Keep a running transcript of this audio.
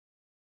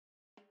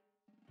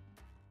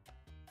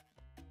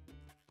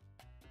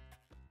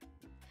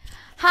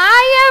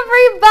Hi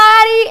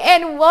everybody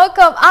and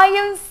welcome. I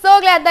am so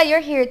glad that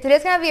you're here.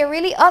 Today's gonna be a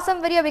really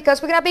awesome video because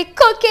we're gonna be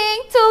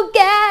cooking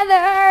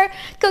together.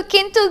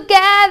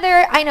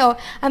 I know,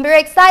 I'm very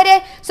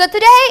excited. So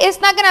today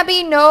it's not gonna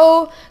be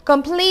no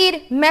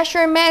complete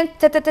measurement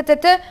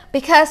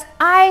because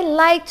I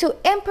like to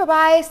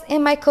improvise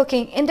in my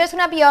cooking, and there's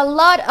gonna be a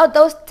lot of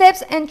those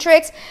tips and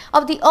tricks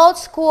of the old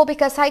school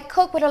because I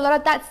cook with a lot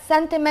of that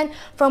sentiment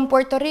from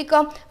Puerto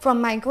Rico,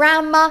 from my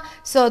grandma.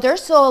 So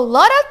there's a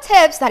lot of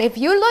tips that if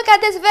you look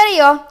at this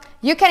video,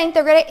 you can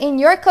integrate it in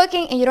your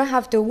cooking and you don't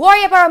have to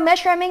worry about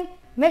measuring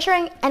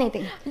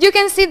anything. You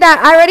can see that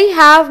I already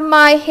have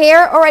my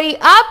hair already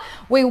up.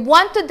 We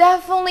want to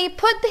definitely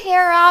put the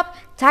hair up,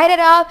 tie it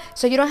up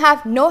so you don't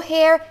have no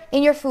hair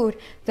in your food.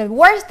 The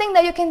worst thing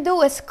that you can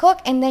do is cook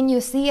and then you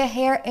see a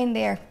hair in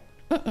there.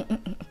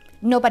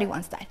 Nobody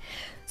wants that.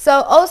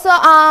 So also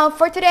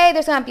for today,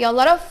 there's gonna be a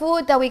lot of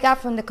food that we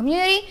got from the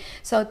community.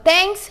 So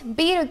thanks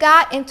be to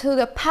God and to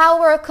the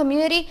power of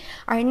community.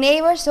 Our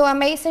neighbor, so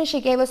amazing.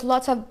 She gave us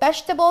lots of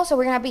vegetables. So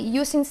we're gonna be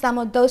using some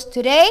of those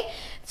today.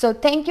 So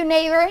thank you,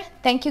 neighbor.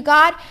 Thank you,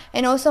 God.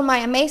 And also my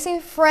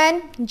amazing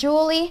friend,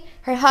 Julie,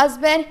 her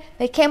husband,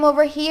 they came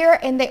over here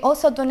and they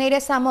also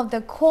donated some of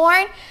the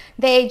corn.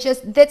 They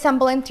just did some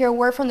volunteer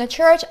work from the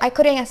church. I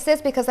couldn't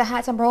assist because I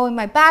had some roll in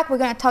my back. We're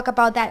going to talk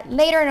about that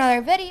later in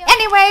another video.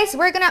 Anyways,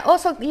 we're going to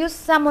also use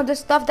some of the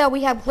stuff that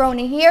we have grown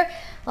in here,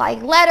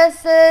 like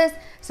lettuces,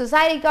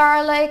 Sauteed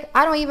garlic.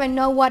 I don't even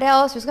know what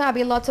else. There's going to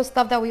be lots of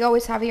stuff that we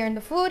always have here in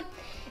the food.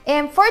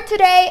 And for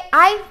today,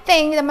 I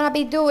think I'm going to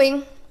be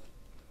doing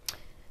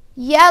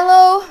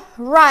yellow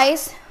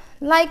rice,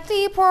 like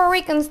the Puerto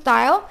Rican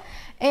style,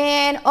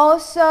 and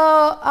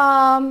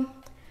also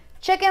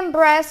chicken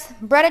breast,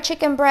 breaded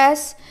chicken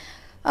breast.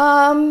 We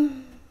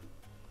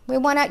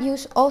want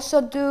to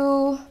also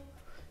do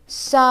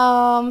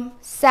some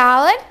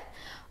salad,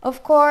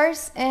 of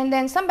course, and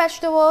then some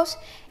vegetables,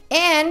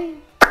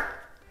 and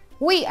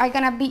we are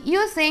gonna be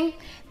using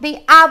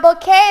the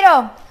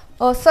avocado.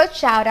 Also,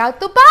 shout out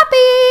to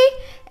Papi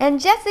and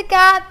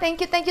Jessica.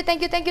 Thank you,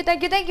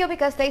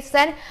 because they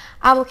sent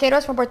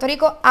avocados from Puerto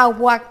Rico,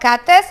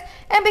 aguacates.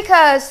 And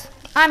because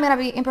I'm gonna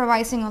be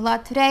improvising a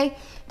lot today,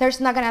 there's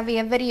not gonna be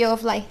a video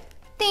of like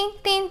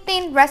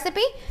tin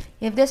recipe.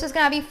 If this is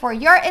gonna be for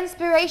your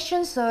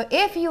inspiration, so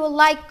if you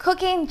like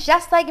cooking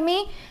just like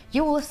me,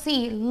 you will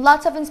see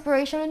lots of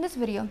inspiration in this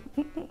video.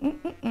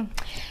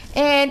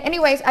 And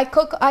anyways, I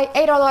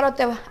ate a lot of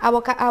the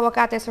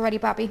aguacates already,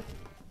 Papi.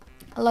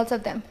 Lots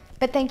of them.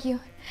 But thank you,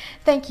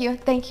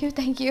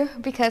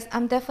 because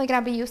I'm definitely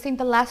gonna be using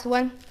the last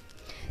one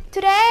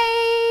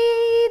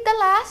today, the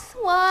last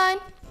one.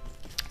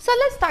 So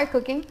let's start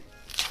cooking.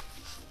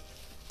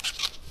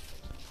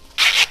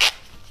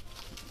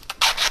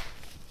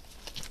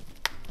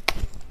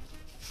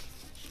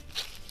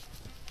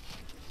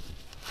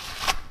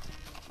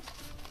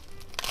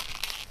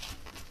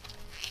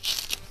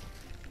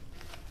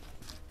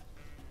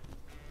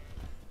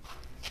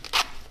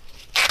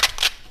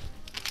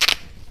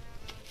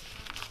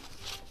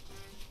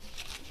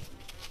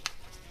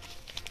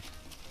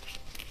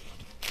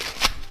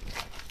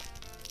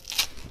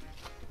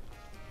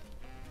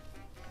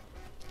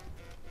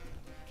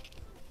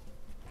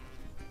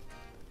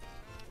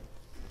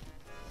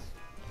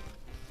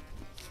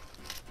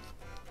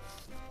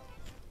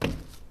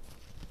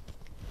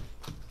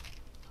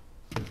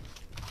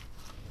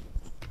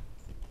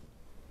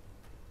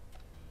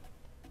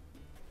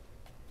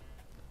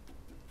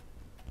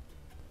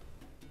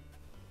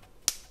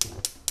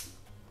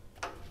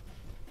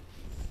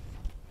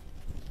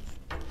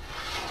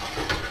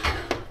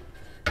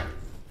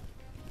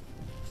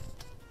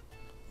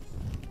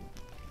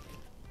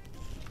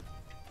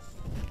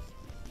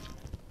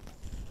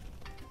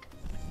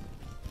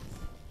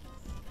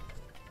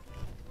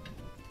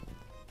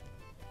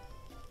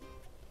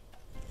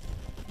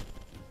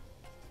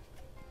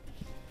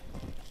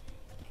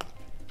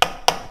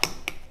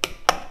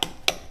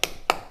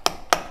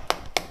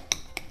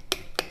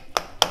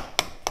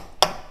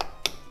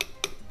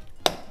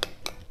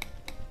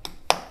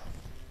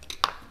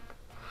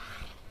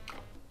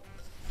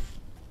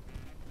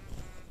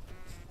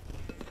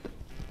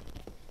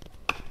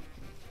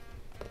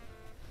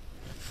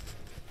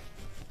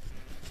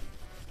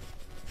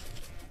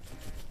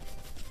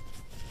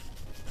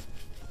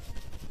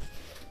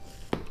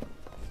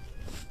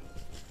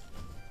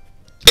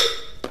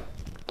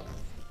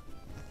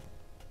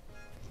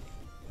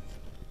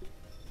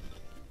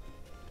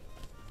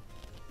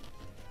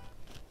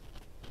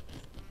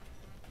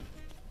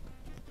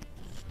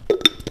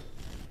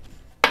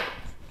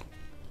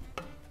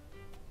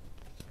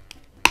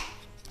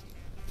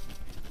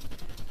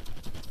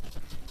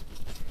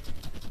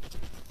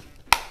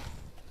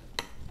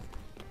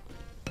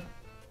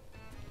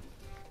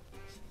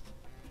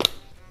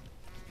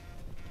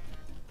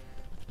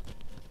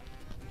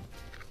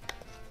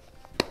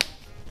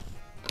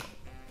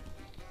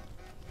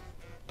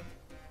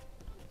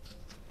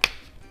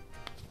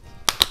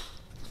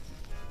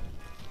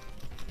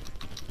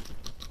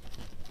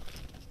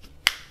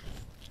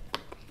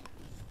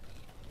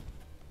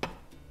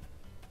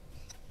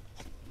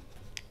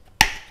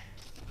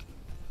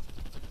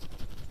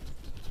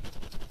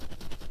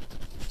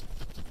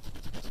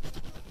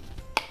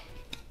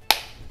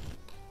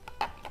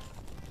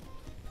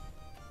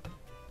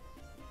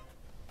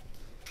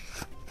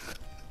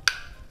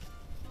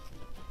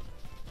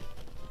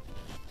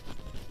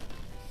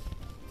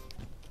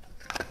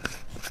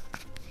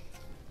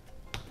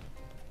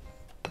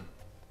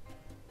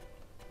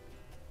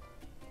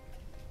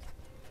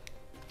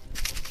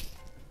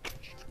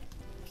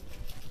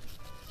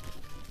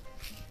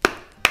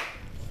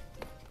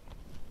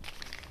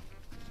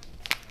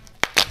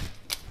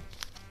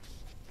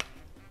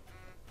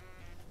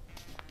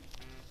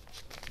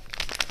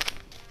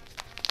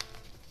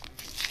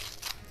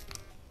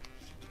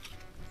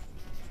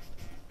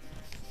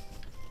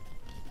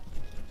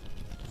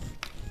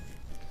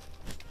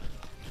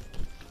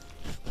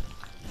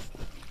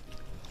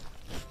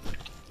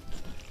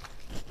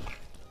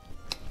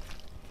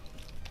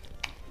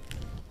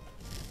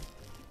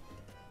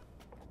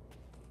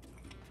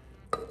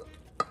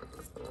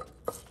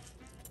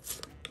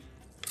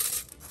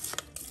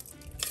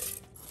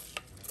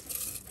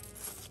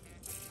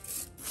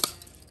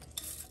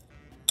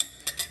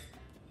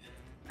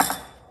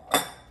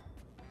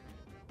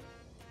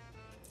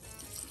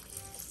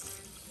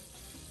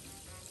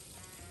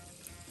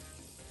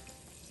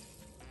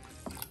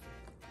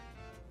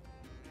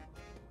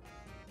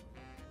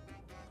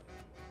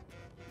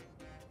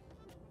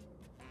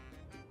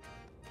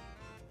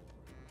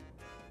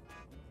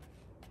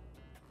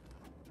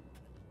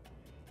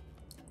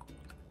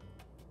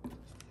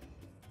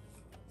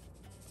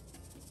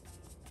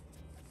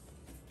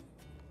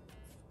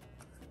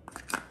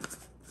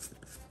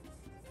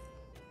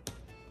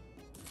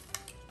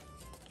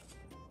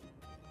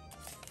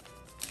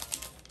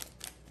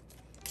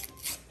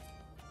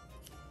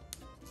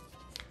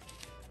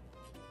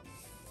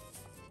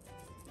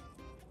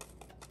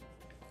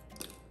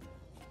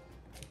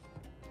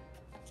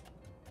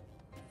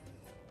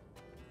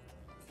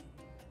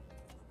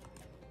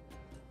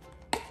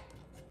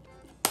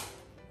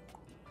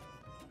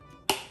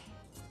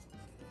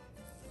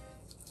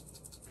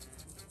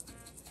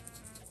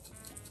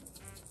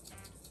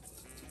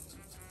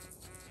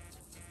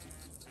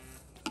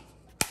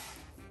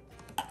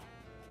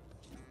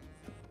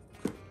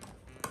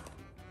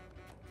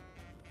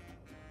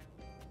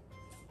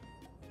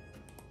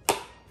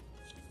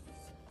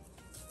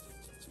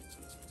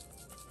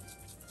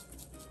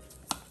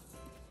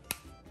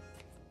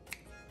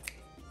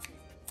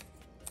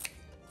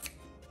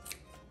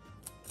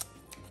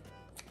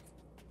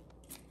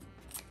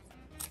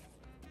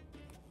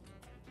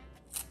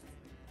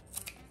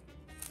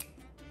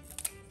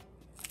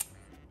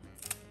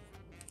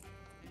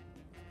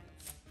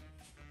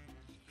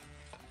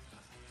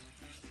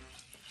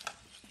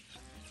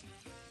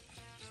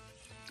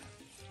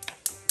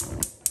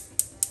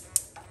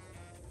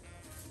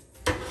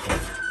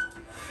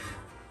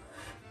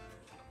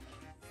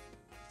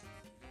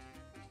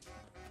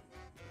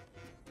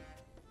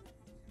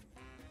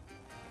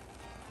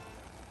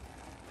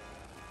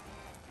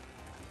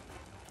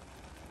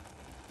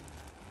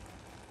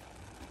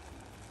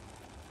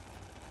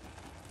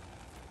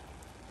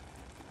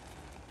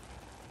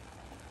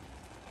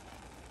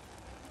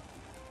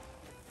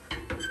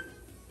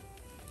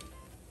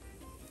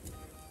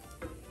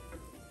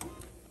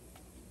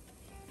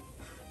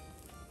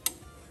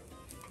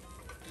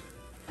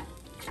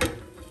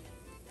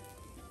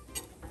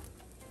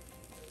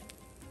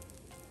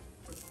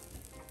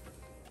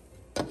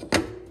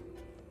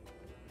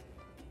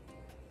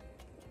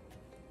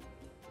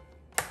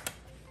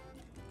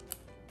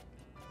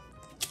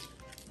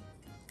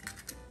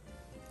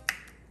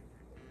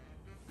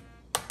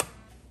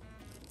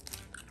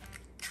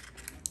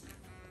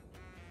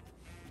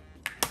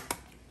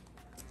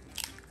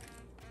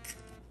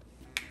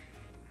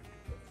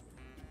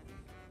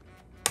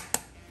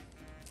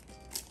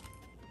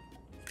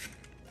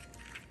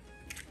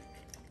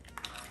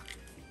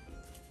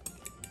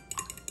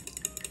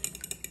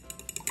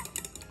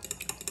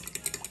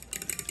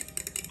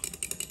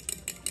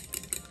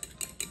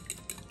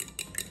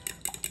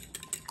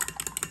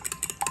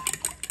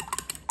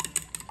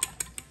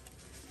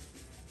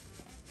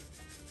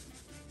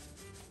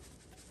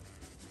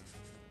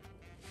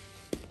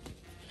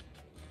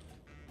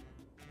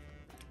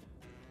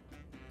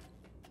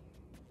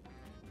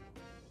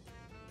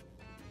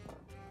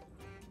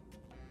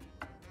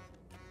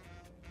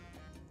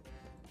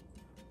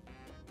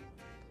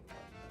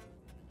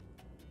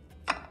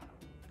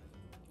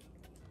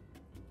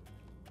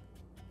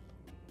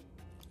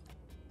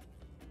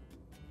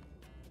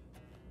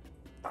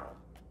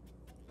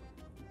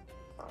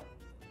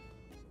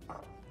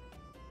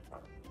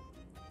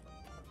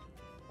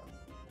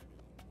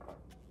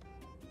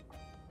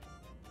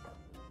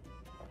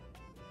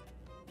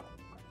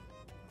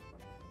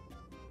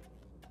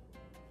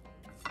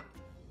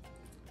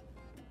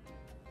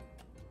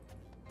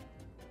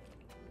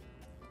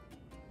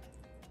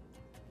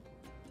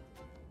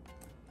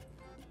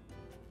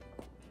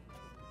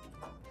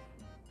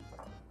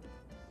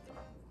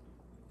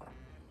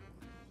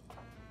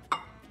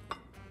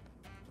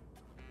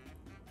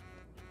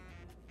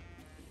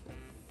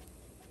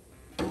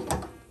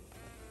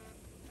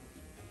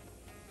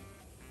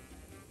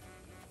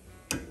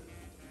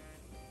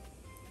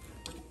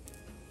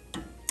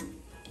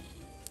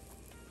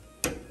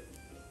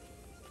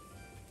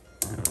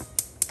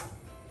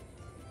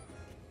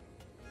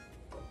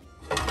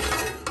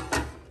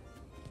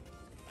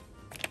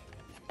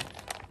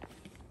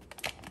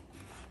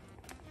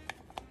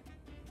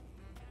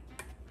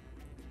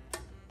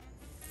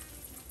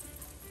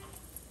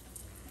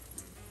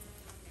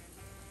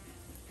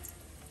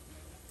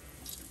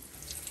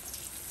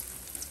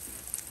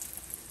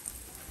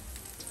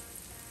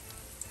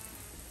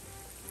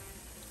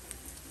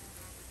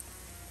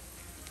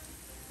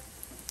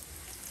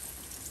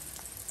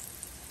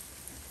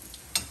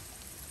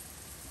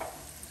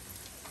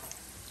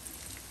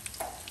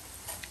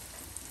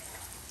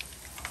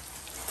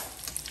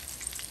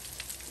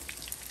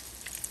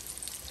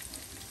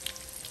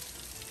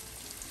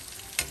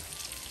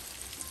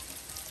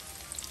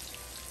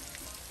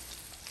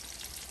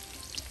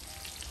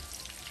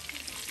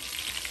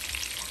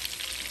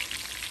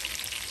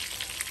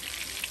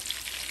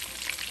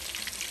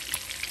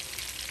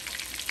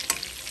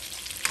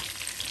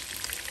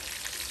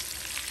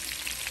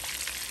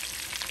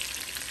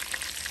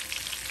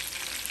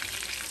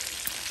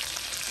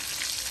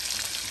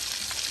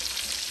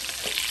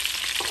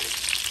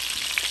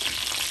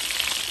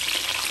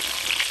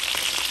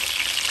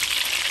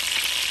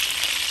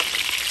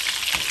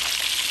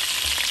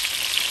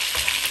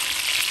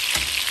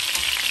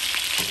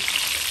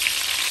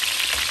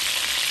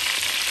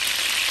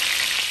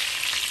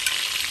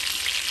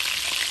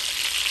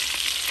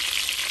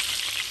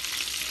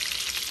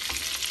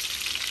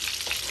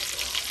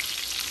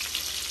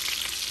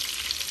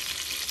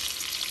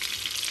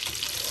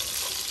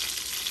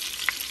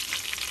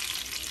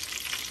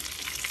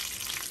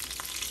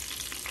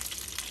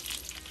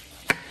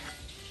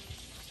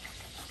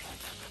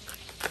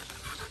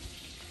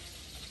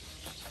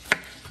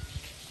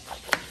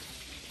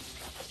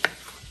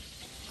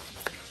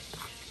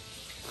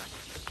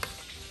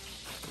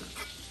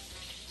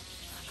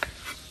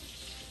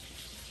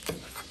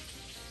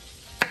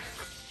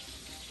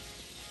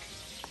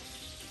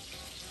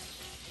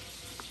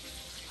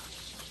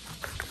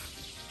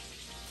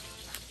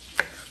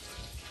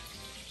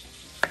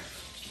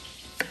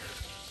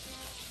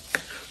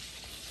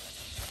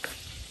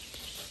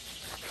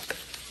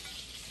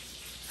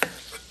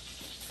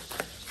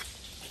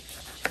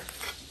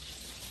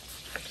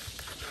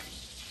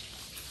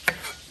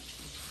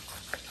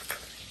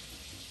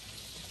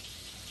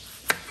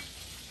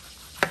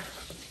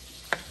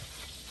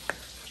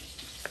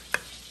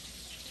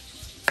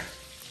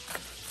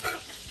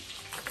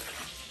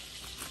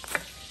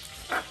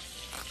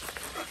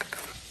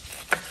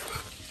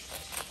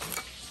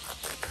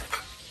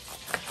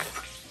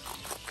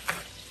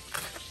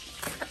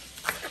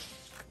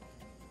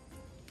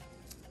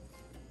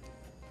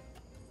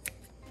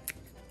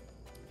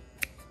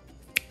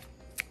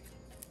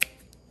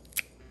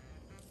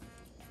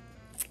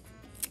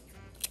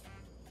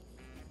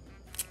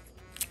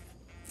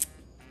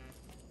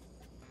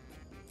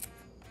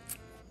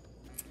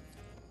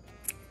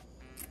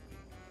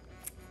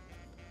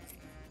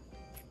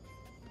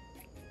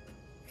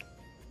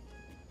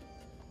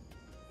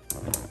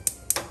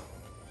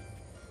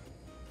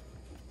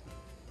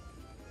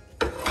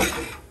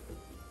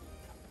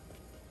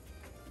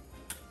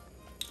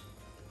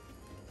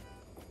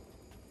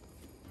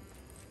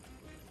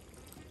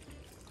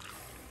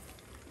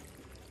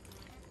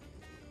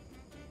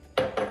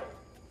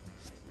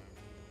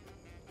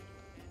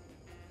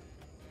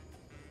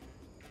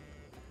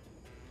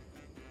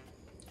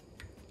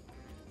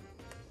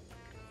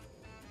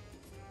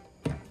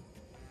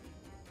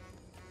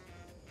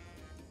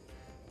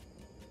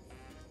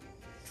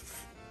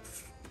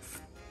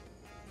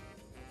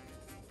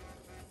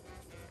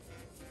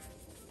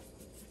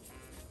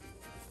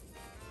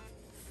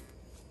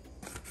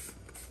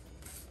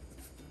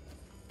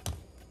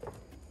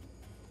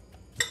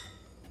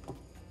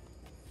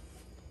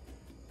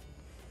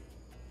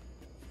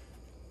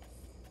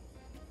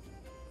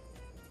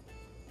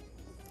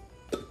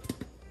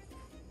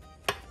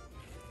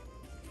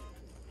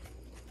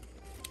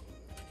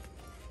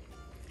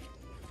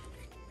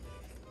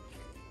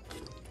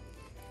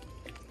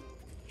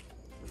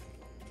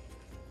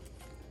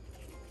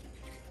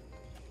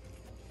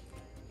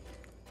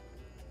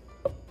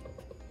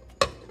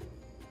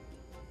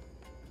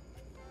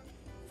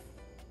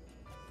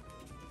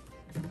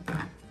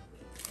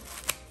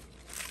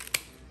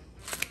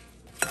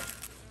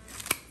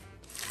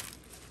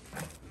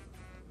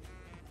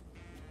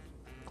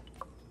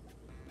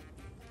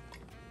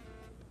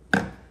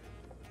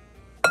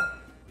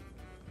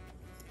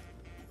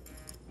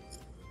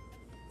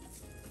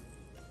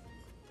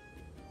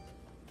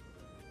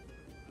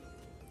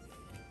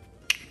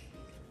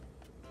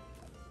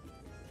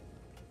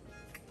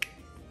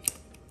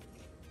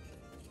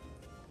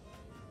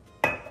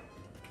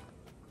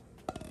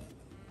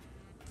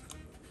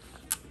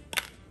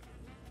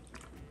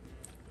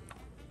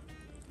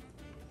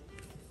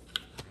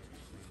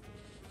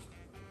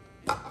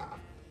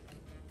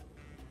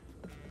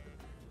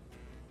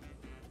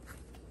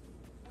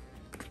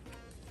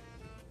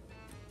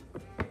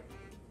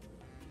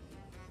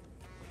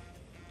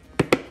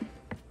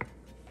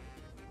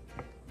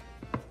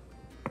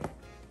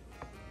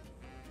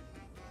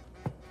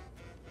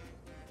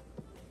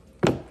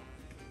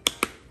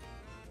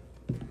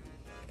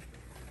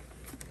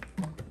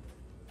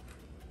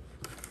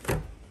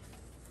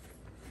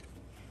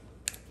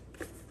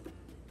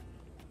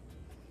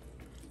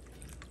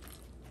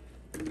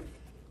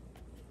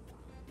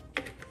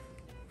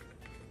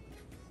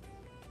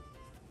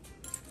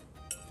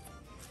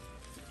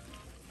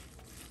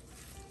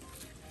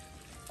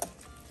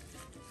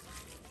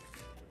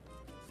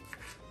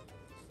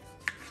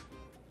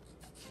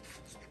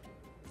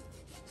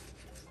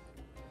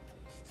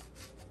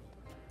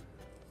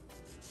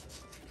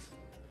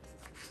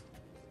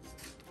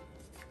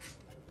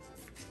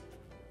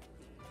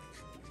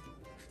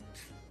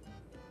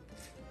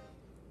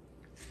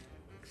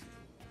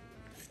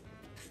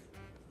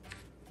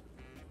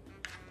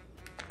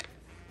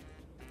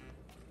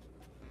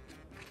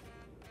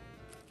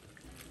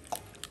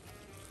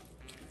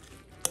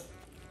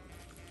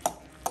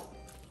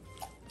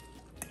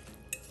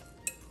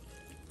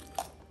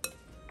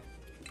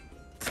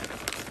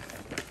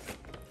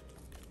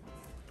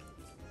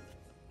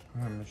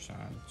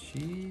 Parmesan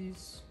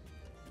cheese.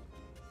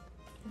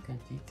 Okay,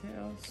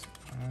 details.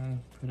 I'm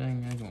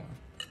putting egg on.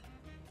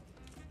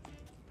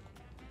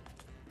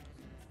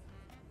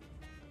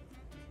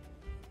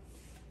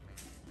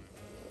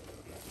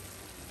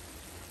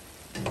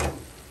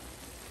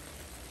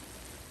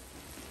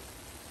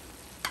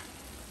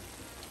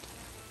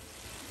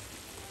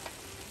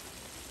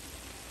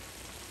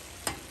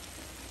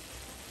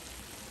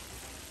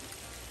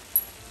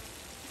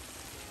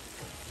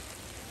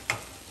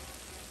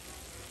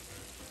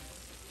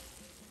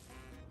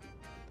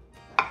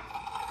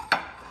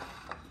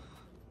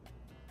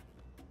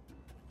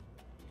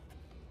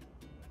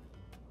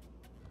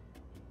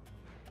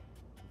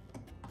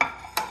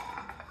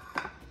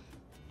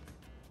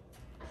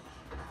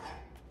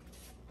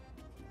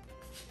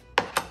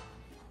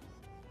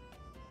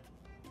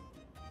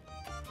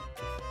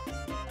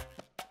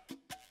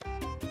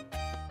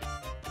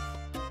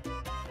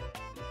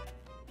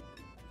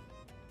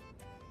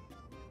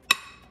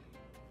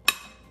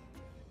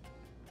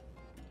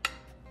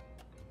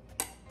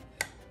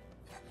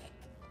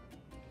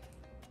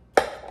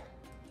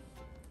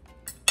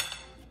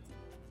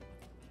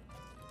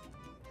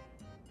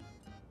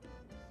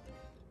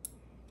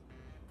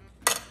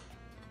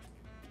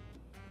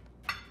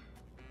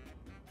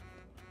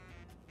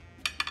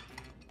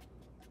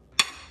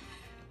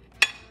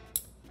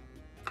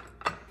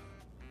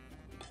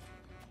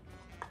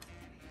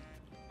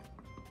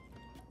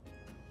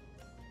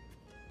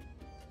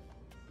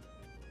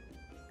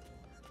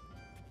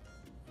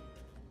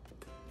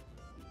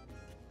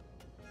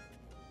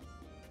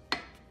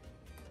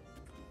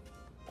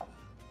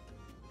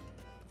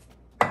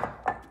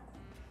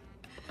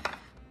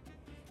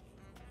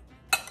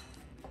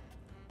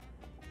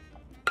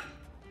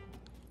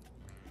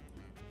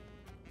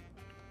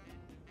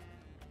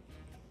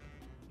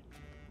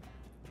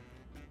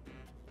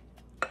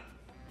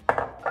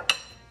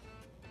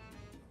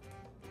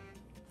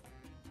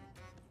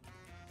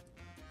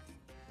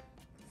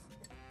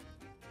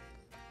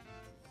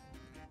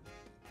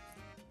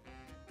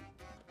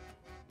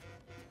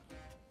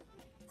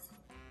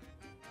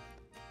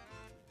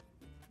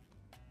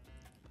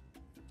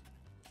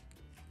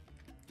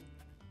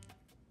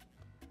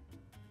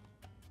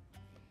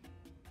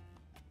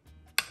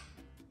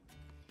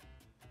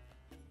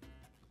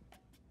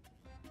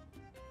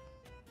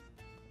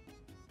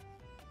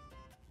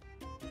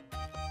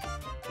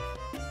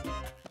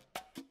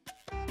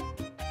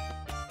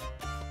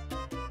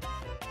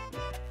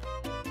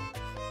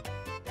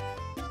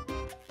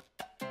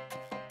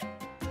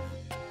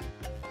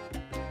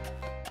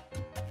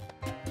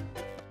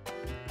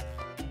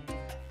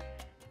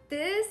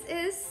 This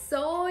is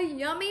so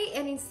yummy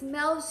and it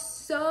smells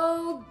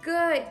so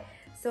good.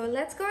 So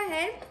let's go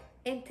ahead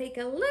and take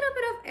a little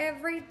bit of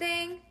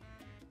everything.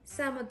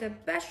 Some of the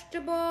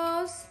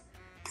vegetables,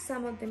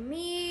 some of the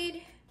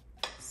meat,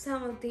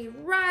 some of the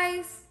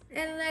rice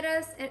and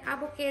lettuce and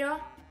avocado.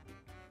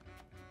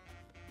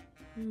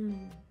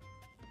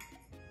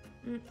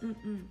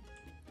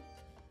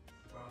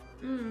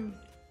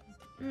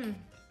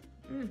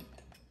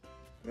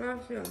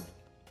 Gracias.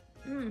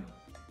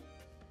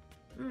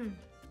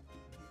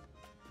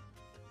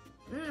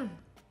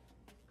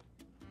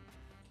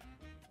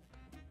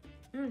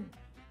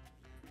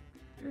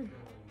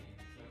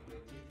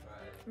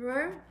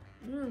 Right?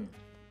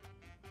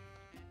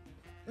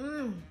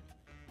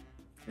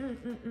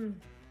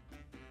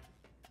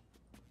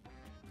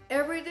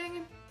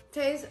 Everything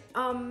tastes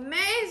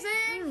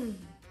amazing.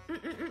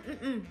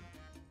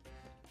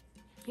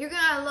 You're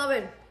gonna love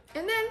it.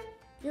 And then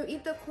you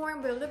eat the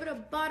corn with a little bit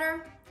of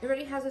butter. It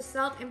already has the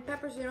salt and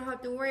pepper, so you don't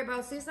have to worry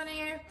about seasoning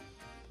it.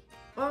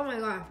 Oh my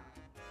god,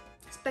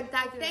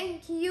 spectacular.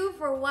 Thank you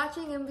for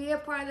watching and be a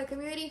part of the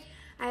community.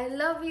 I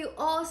love you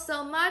all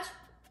so much.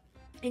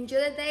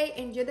 Enjoy the day,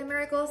 enjoy the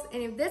miracles,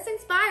 and if this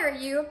inspired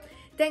you,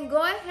 then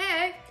go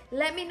ahead,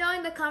 let me know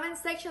in the comment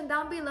section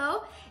down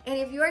below. And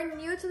if you are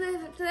new to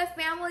the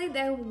family,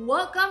 then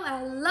welcome.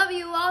 I love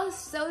you all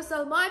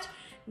so much.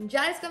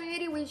 Yali's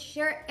community, we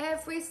share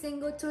every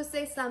single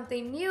Tuesday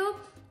something new.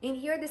 And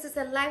here, this is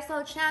a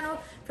lifestyle channel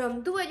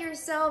from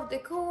do-it-yourself,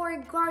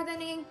 decor,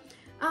 gardening,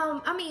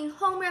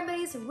 home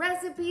remedies,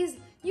 recipes,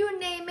 you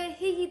name it,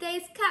 higgy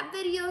days, cat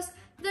videos.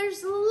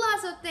 There's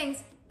lots of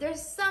things.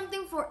 There's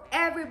something for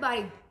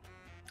everybody.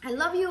 I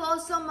love you all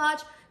so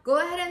much. Go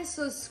ahead and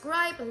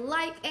subscribe,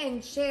 like,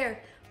 and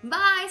share.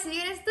 Bye. See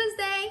you next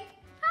Tuesday.